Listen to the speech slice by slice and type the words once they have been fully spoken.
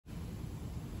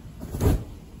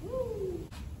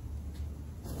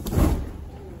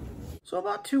So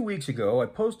about 2 weeks ago, I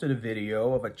posted a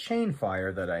video of a chain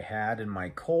fire that I had in my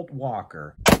Colt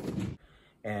Walker.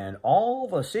 And all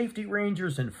the safety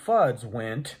rangers and FUDs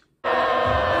went...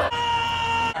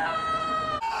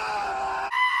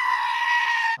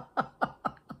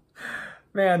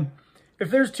 Man,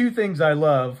 if there's two things I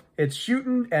love, it's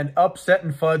shooting and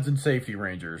upsetting FUDs and safety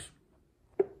rangers.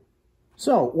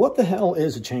 So, what the hell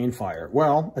is a chain fire?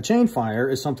 Well, a chain fire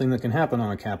is something that can happen on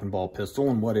a cap and ball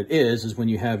pistol, and what it is when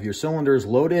you have your cylinders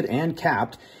loaded and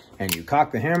capped, and you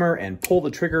cock the hammer and pull the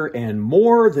trigger, and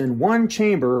more than one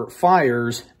chamber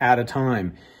fires at a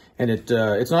time. And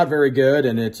it's not very good,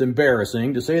 and it's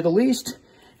embarrassing, to say the least,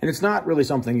 and it's not really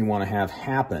something you want to have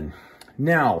happen.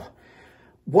 Now,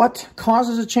 what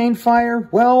causes a chain fire?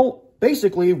 Well,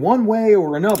 basically, one way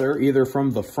or another, either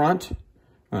from the front,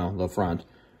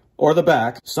 or the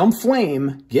back, some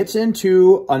flame gets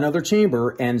into another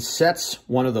chamber and sets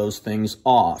one of those things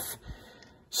off.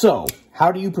 So,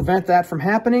 how do you prevent that from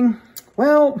happening?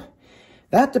 Well,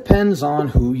 that depends on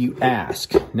who you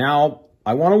ask. Now,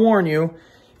 I want to warn you,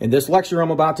 in this lecture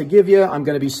I'm about to give you, I'm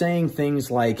going to be saying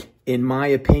things like, in my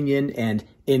opinion and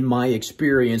in my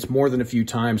experience, more than a few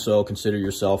times, so consider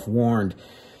yourself warned.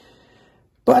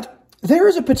 But there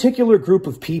is a particular group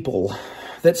of people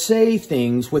that say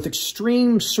things with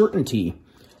extreme certainty,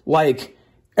 like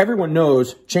everyone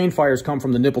knows chain fires come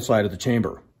from the nipple side of the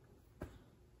chamber.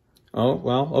 Oh,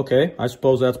 well, okay, I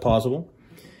suppose that's possible.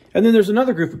 And then there's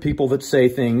another group of people that say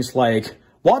things like,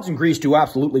 wads and grease do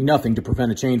absolutely nothing to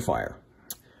prevent a chain fire.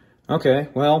 Okay,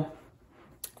 well,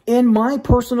 in my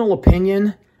personal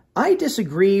opinion, I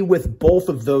disagree with both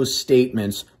of those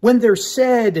statements when they're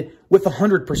said with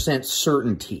 100%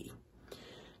 certainty.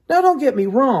 Now, don't get me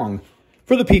wrong.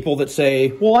 For the people that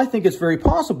say, well, I think it's very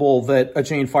possible that a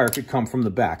chain fire could come from the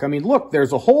back. I mean, look,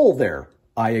 there's a hole there.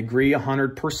 I agree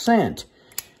 100%.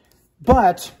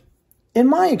 But in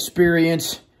my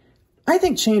experience, I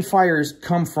think chain fires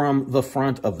come from the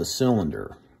front of the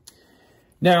cylinder.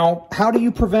 Now, how do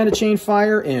you prevent a chain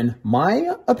fire, in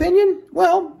my opinion?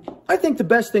 Well, I think the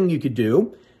best thing you could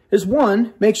do is,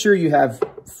 one, make sure you have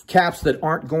caps that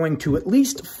aren't going to at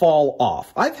least fall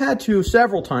off. I've had to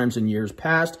several times in years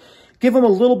past give them a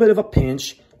little bit of a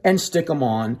pinch and stick them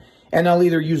on, and I'll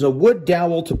either use a wood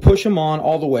dowel to push them on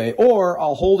all the way, or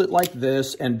I'll hold it like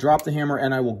this and drop the hammer,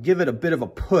 and I will give it a bit of a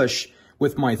push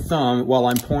with my thumb while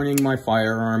I'm pointing my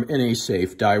firearm in a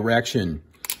safe direction.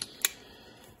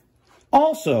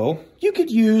 Also, you could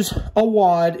use a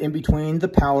wad in between the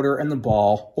powder and the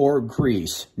ball, or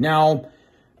grease. Now,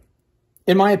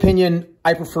 in my opinion,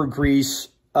 I prefer grease.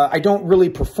 I don't really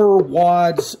prefer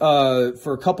wads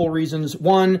for a couple reasons.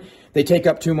 One, they take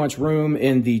up too much room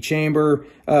in the chamber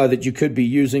that you could be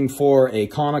using for a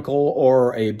conical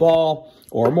or a ball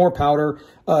or more powder.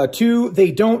 Two,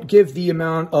 they don't give the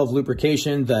amount of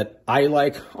lubrication that I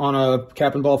like on a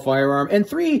cap and ball firearm. And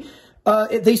three,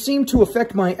 they seem to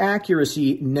affect my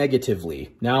accuracy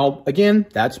negatively. Now, again,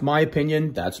 that's my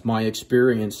opinion. That's my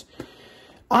experience.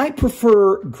 I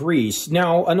prefer grease.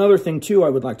 Now, another thing, too, I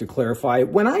would like to clarify.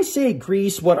 When I say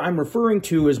grease, what I'm referring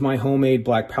to is my homemade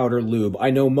black powder lube.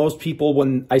 I know most people,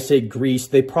 when I say grease,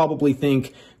 they probably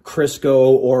think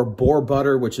Crisco or boar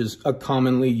butter, which is a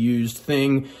commonly used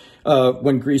thing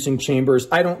when greasing chambers.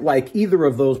 I don't like either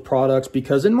of those products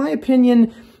because, in my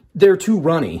opinion, they're too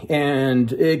runny, and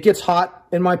it gets hot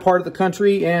in my part of the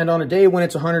country, and on a day when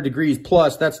it's 100 degrees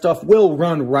plus, that stuff will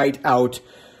run right out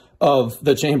of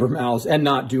the chamber mouths and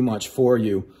not do much for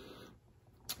you.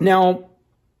 Now,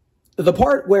 the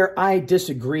part where I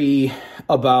disagree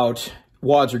about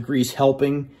wads or grease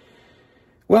helping,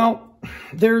 well,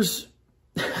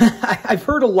 I've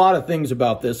heard a lot of things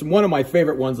about this, and one of my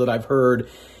favorite ones that I've heard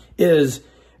is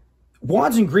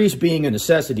wads and grease being a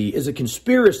necessity is a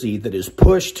conspiracy that is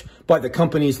pushed by the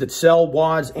companies that sell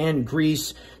wads and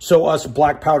grease, so us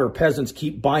black powder peasants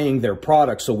keep buying their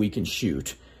products so we can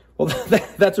shoot. Well,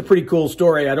 that's a pretty cool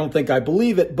story. I don't think I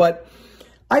believe it, but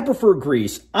I prefer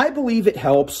grease. I believe it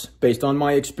helps, based on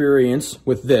my experience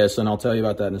with this, and I'll tell you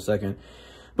about that in a second.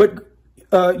 But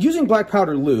using black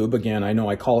powder lube, again, I know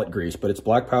I call it grease, but it's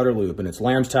black powder lube, and it's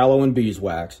lamb's tallow and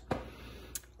beeswax,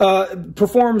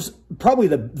 performs probably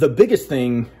the biggest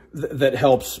thing that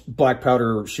helps black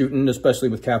powder shooting, especially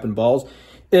with cap and balls,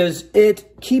 is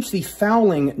it keeps the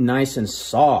fouling nice and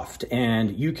soft,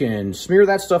 and you can smear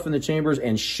that stuff in the chambers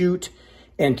and shoot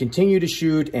and continue to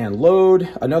shoot and load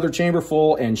another chamber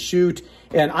full and shoot.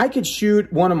 And I could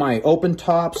shoot one of my open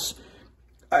tops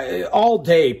all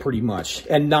day pretty much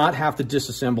and not have to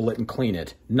disassemble it and clean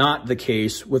it. Not the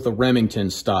case with a Remington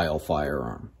style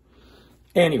firearm.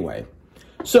 Anyway,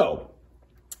 so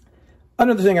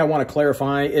Another thing I want to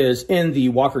clarify is in the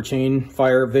Walker chain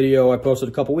fire video I posted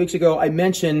a couple weeks ago, I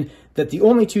mentioned that the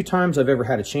only 2 times I've ever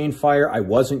had a chain fire, I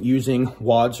wasn't using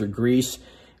wads or grease.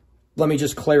 Let me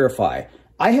just clarify.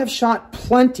 I have shot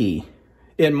plenty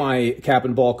in my cap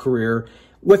and ball career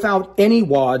without any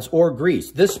wads or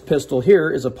grease. This pistol here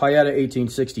is a Pietta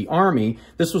 1860 Army.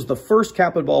 This was the first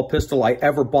cap and ball pistol I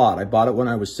ever bought. I bought it when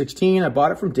I was 16. I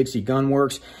bought it from Dixie Gun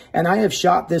Works, and I have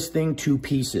shot this thing to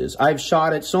pieces. I've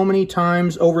shot it so many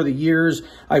times over the years.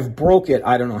 I've broke it,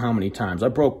 I don't know how many times. I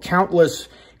broke countless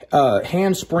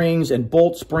hand springs and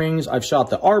bolt springs. I've shot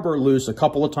the arbor loose a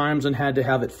couple of times and had to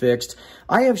have it fixed.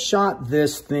 I have shot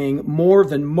this thing more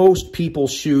than most people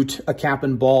shoot a cap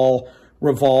and ball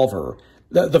revolver.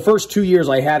 The first 2 years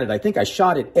I had it, I think I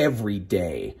shot it every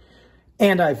day.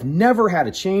 And I've never had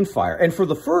a chain fire. And for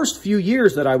the first few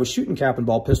years that I was shooting cap and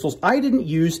ball pistols, I didn't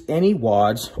use any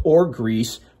wads or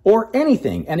grease or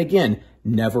anything. And again,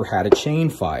 never had a chain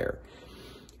fire.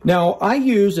 Now, I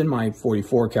use, in my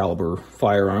 .44 caliber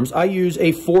firearms, I use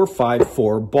a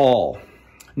 4.54 ball.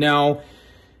 Now,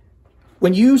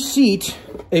 when you seat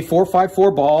a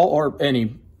 4.54 ball, or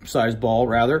any size ball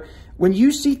rather, when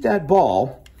you seat that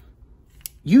ball,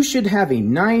 you should have a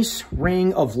nice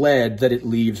ring of lead that it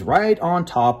leaves right on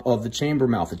top of the chamber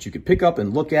mouth that you could pick up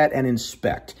and look at and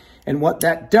inspect. And what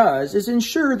that does is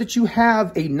ensure that you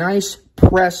have a nice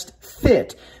pressed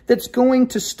fit that's going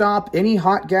to stop any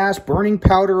hot gas, burning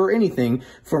powder, or anything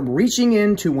from reaching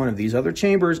into one of these other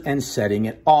chambers and setting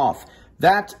it off.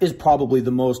 That is probably the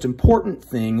most important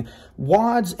thing.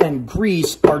 Wads and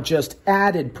grease are just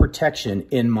added protection,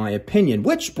 in my opinion,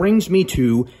 which brings me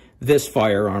to this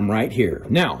firearm right here.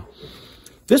 Now,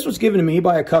 this was given to me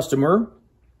by a customer,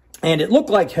 and it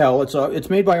looked like hell. It's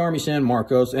made by Army San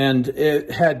Marcos, and it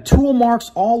had tool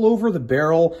marks all over the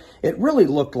barrel. It really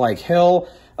looked like hell.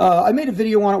 I made a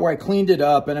video on it where I cleaned it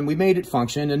up, and then we made it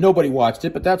function, and nobody watched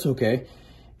it, but that's okay.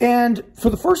 And for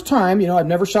the first time, you know, I've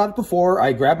never shot it before,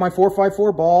 I grabbed my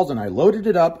 4.54 balls, and I loaded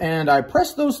it up, and I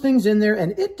pressed those things in there,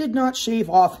 and it did not shave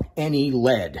off any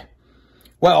lead.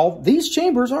 Well, these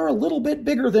chambers are a little bit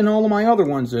bigger than all of my other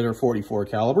ones that are .44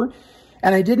 caliber,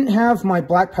 and I didn't have my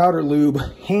black powder lube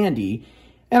handy,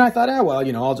 and I thought, oh, well,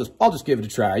 you know, I'll just give it a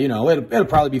try, you know, it'll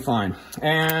probably be fine.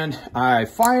 And I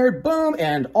fired, boom,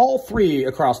 and all 3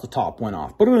 across the top went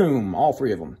off. Boom, all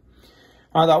 3 of them.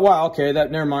 I thought, wow, okay,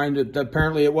 never mind,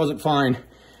 apparently it wasn't fine.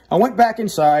 I went back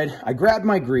inside, I grabbed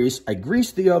my grease, I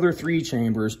greased the other 3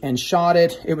 chambers and shot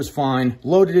it. It was fine.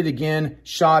 Loaded it again,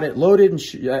 shot it, loaded,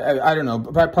 and I don't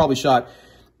know, I probably shot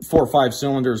 4 or 5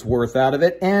 cylinders worth out of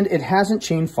it, and it hasn't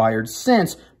chain fired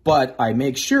since, but I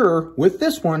make sure with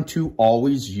this one to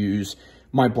always use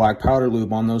my black powder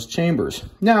lube on those chambers.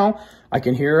 Now, I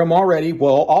can hear them already.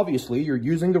 Well, obviously, you're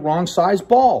using the wrong size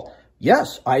ball.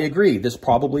 Yes, I agree. This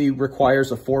probably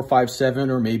requires a 4.57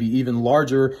 or maybe even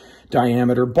larger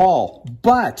diameter ball.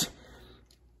 But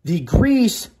the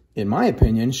grease, in my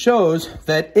opinion, shows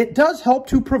that it does help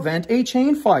to prevent a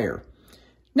chain fire.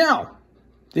 Now,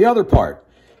 the other part.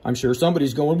 I'm sure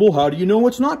somebody's going, well, how do you know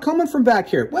it's not coming from back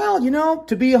here? Well, you know,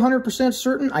 to be 100%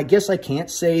 certain, I guess I can't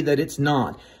say that it's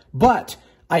not. But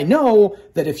I know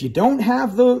that if you don't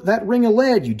have that ring of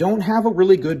lead, you don't have a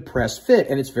really good press fit,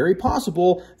 and it's very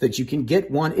possible that you can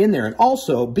get one in there. And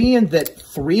also, being that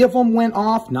 3 of them went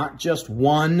off, not just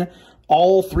one,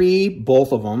 all 3,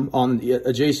 both of them on the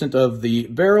adjacent of the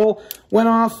barrel went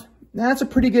off, that's a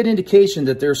pretty good indication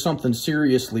that there's something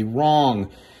seriously wrong.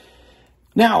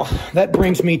 Now, that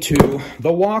brings me to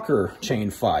the Walker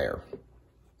chain fire.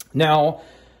 Now,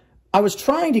 I was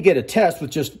trying to get a test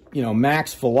with just, you know,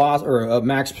 max velocity or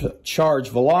max charge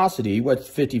velocity with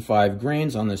 55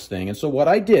 grains on this thing. And so what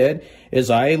I did is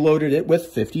I loaded it with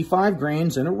 55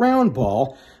 grains in a round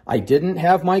ball. I didn't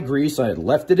have my grease. I had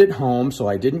left it at home, so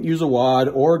I didn't use a wad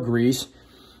or grease.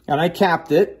 And I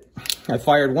capped it. I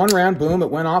fired 1 round, boom, it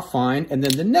went off fine. And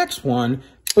then the next one,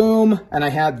 boom, and I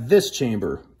had this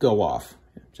chamber go off.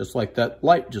 Just like that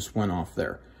light just went off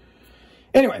there.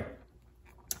 Anyway,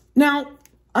 now,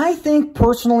 I think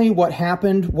personally what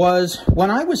happened was when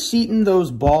I was seating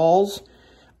those balls,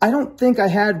 I don't think I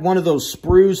had one of those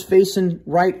sprues facing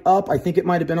right up. I think it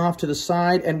might have been off to the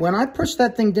side. And when I pushed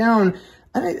that thing down,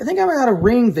 I think I got a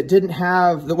ring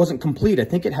that wasn't complete. I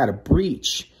think it had a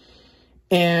breach.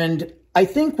 And I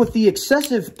think with the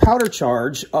excessive powder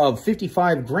charge of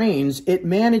 55 grains, it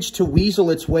managed to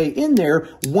weasel its way in there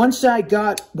once it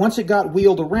got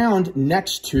wheeled around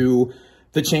next to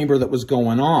the chamber that was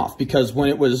going off. Because when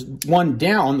it was one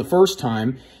down the first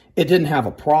time, it didn't have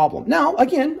a problem. Now,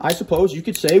 again, I suppose you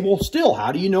could say, well, still,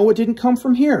 how do you know it didn't come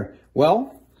from here?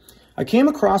 Well, I came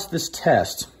across this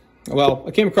test Well,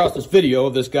 I came across this video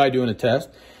of this guy doing a test.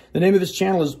 The name of this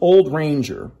channel is Old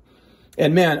Ranger.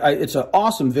 And man, it's an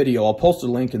awesome video. I'll post a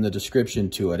link in the description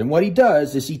to it. And what he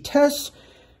does is he tests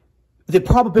the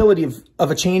probability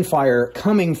of a chain fire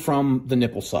coming from the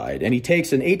nipple side. And he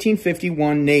takes an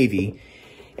 1851 Navy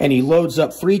and he loads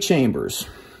up 3 chambers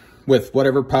with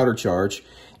whatever powder charge.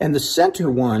 And the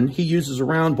center one, he uses a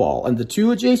round ball. And the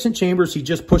 2 adjacent chambers, he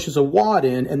just pushes a wad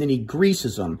in and then he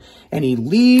greases them. And he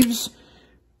leaves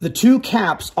the 2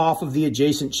 caps off of the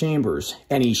adjacent chambers.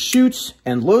 And he shoots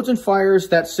and loads and fires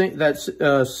that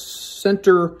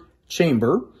center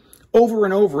chamber over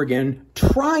and over again,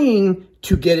 trying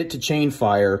to get it to chain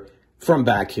fire from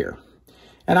back here.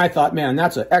 And I thought, man,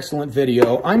 that's an excellent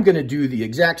video. I'm going to do the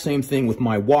exact same thing with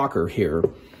my walker here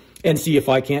and see if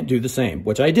I can't do the same,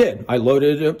 which I did. I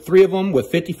loaded up 3 of them with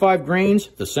 55 grains.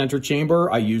 The center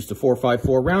chamber, I used a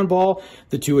 454 round ball.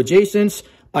 The 2 adjacents,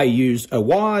 I used a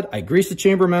wad. I greased the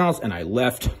chamber mouths and I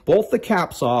left both the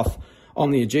caps off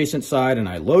on the adjacent side, and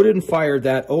I loaded and fired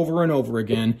that over and over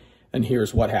again. And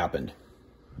here's what happened.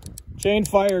 Chain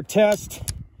fire test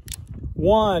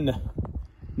 1.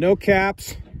 No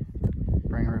caps.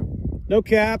 Bring her up. No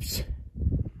caps.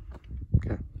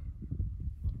 Okay.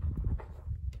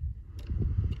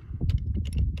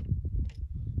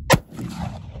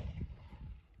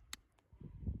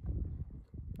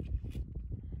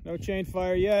 No chain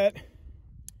fire yet.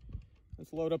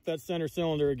 Let's load up that center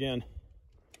cylinder again.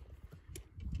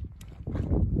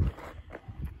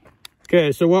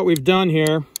 Okay, so what we've done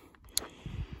here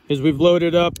is we've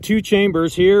loaded up 2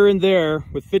 chambers here and there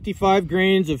with 55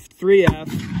 grains of 3F,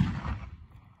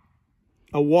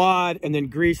 a wad, and then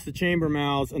grease the chamber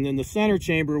mouths. And then the center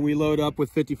chamber we load up with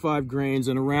 55 grains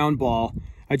and a round ball.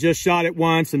 I just shot it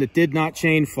once and it did not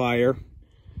chain fire.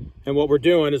 And what we're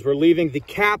doing is we're leaving the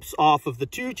caps off of the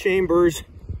 2 chambers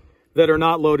that are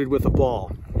not loaded with a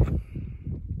ball.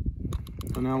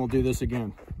 So now we'll do this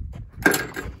again.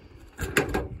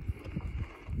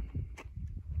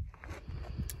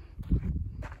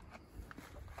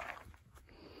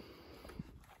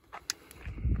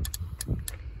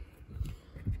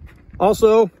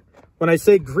 Also, when I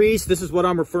say grease, this is what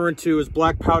I'm referring to as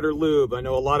black powder lube. I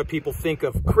know a lot of people think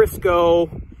of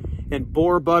Crisco and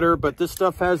boar butter, but this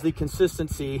stuff has the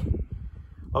consistency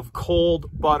of cold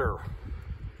butter.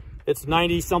 It's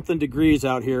 90-something degrees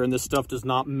out here, and this stuff does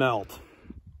not melt.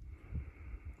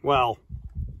 Well,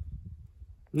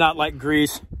 not like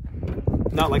grease,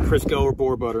 not like Crisco or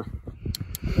boar butter.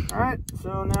 All right,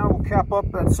 so now we'll cap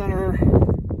up that center.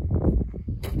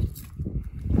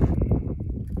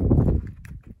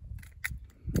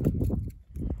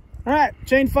 All right,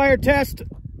 chain fire test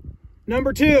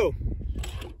number 2.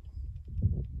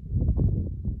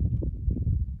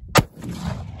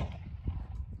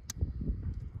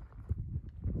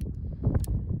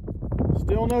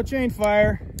 Still no chain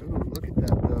fire. Ooh, look at that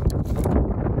though.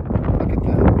 Look at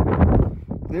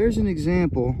that. There's an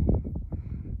example.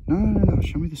 No,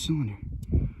 show me the cylinder.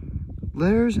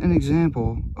 There's an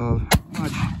example of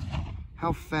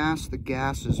how fast the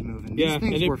gas is moving. Yeah, these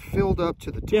things were filled up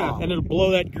to the top. Yeah, and it'll blow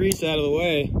that grease out of the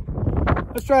way.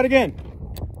 Let's try it again.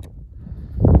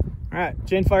 All right,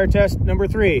 chain fire test number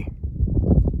 3.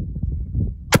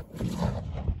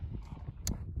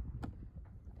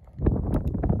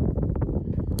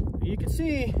 You can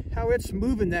see how it's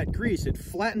moving that grease. It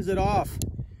flattens it off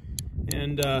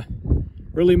and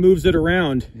really moves it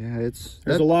around. Yeah, there's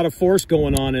a lot of force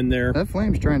going on in there. That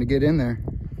flame's trying to get in there.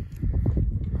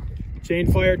 Chain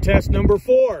fire test number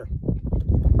 4.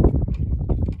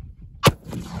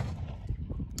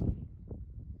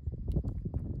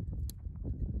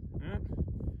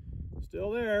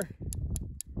 Still there.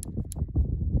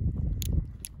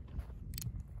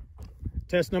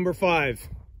 Test number 5.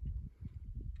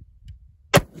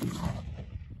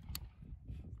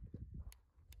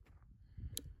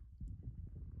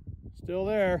 Still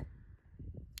there.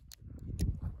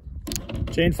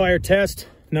 Chain fire test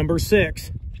number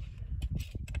 6.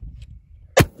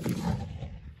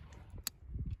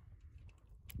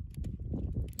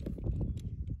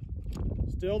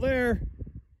 Still there.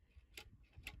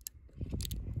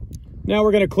 Now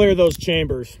we're going to clear those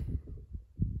chambers.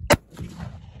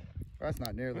 That's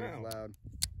not nearly as loud.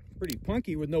 Pretty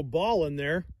punky with no ball in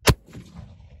there.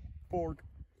 Fork.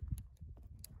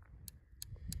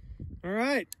 All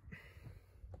right.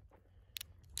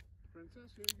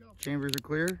 Princess, here you go. Chambers are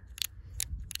clear.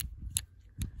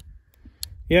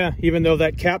 Yeah, even though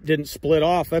that cap didn't split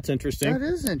off. That's interesting. That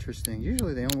is interesting.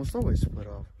 Usually they almost always split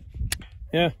off.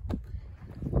 Yeah.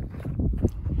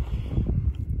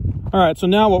 All right, so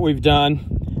now what we've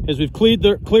done is we've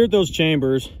cleared those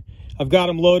chambers. I've got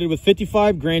them loaded with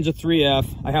 55 grains of 3F.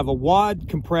 I have a wad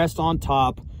compressed on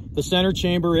top. The center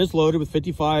chamber is loaded with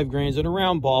 55 grains in a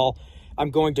round ball.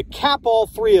 I'm going to cap all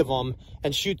 3 of them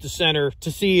and shoot the center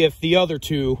to see if the other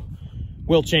 2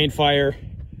 will chain fire.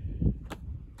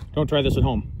 Don't try this at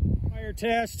home. Fire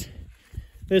test.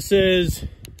 This is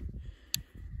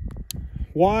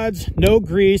wads, no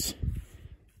grease,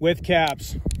 with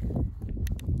caps.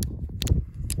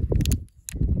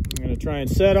 I'm going to try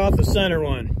and set off the center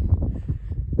one.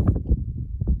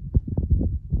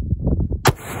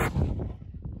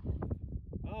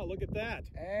 Oh, look at that.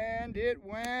 And it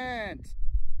went.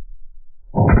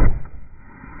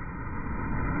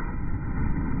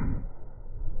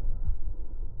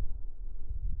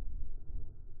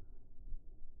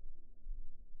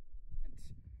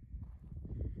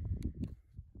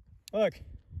 Look.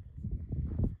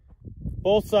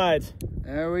 Both sides.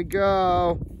 There we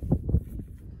go.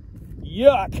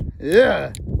 Yuck.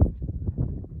 Yeah.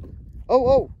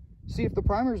 Oh. See if the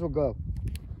primers will go.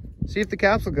 See if the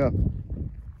caps will go.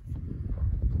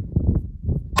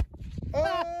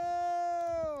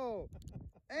 Oh!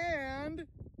 And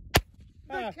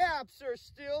the caps are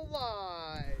still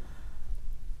live.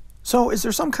 So, is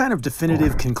there some kind of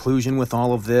definitive conclusion with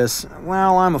all of this?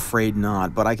 Well, I'm afraid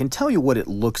not, but I can tell you what it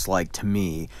looks like to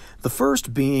me. The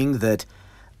first being that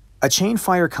a chain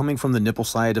fire coming from the nipple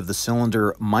side of the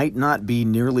cylinder might not be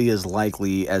nearly as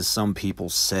likely as some people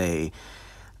say.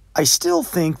 I still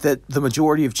think that the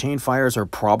majority of chain fires are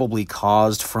probably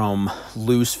caused from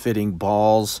loose-fitting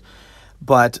balls,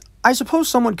 but I suppose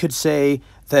someone could say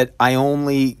that I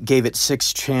only gave it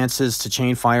 6 chances to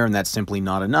chain fire and that's simply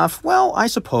not enough. Well, I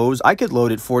suppose I could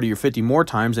load it 40 or 50 more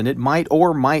times and it might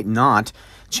or might not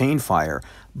chain fire.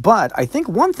 But I think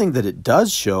one thing that it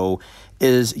does show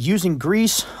is using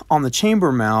grease on the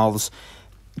chamber mouths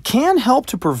can help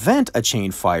to prevent a chain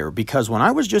fire, because when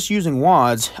I was just using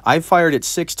wads, I fired it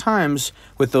 6 times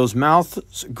with those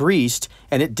mouths greased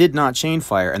and it did not chain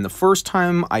fire. And the first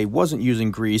time I wasn't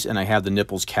using grease and I had the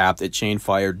nipples capped, it chain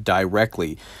fired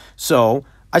directly. So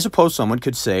I suppose someone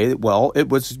could say, well, it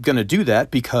was going to do that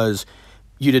because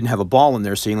you didn't have a ball in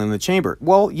there sealing the chamber.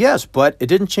 Well, yes, but it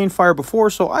didn't chain fire before,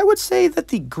 so I would say that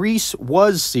the grease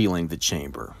was sealing the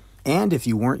chamber. And if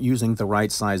you weren't using the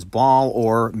right size ball,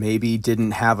 or maybe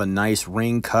didn't have a nice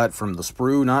ring cut from the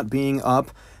sprue not being up,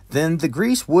 then the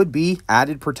grease would be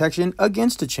added protection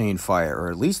against a chain fire, or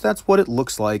at least that's what it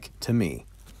looks like to me.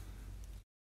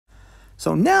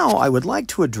 So now I would like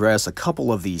to address a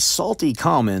couple of the salty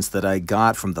comments that I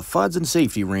got from the Fuds and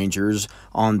Safety Rangers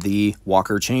on the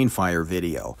Walker chain fire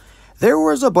video. There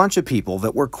was a bunch of people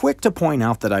that were quick to point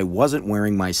out that I wasn't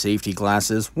wearing my safety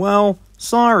glasses. Well,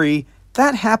 sorry.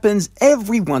 That happens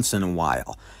every once in a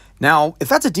while. Now, if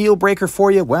that's a deal breaker for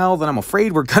you, well, then I'm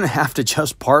afraid we're going to have to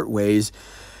just part ways.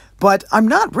 But I'm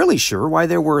not really sure why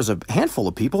there was a handful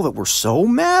of people that were so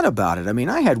mad about it. I mean,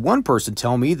 I had one person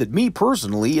tell me that me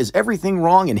personally is everything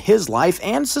wrong in his life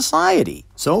and society.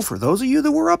 So for those of you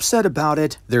that were upset about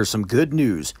it, there's some good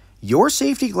news. Your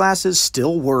safety glasses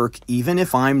still work even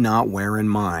if I'm not wearing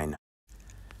mine.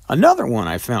 Another one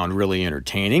I found really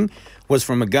entertaining was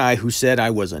from a guy who said I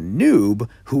was a noob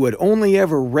who had only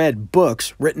ever read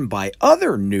books written by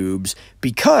other noobs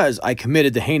because I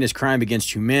committed the heinous crime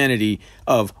against humanity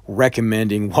of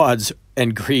recommending wads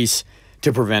and grease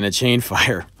to prevent a chain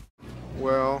fire.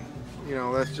 Well, you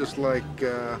know, that's just like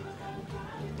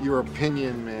your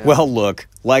opinion, man. Well, look,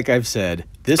 like I've said,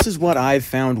 this is what I've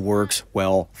found works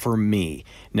well for me.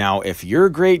 Now, if your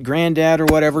great-granddad or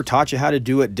whatever taught you how to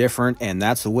do it different and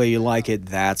that's the way you like it,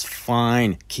 that's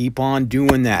fine. Keep on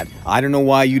doing that. I don't know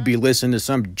why you'd be listening to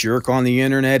some jerk on the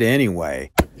internet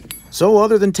anyway. So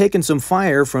other than taking some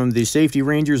fire from the Safety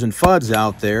Rangers and Fuds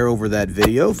out there over that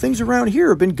video, things around here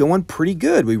have been going pretty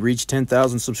good. We reached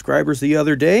 10,000 subscribers the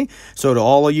other day. So to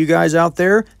all of you guys out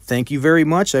there, thank you very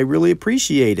much. I really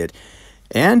appreciate it.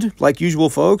 And, like usual,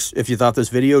 folks, if you thought this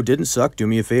video didn't suck, do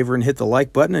me a favor and hit the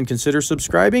like button and consider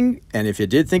subscribing. And if you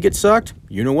did think it sucked,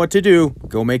 you know what to do.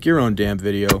 Go make your own damn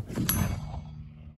video.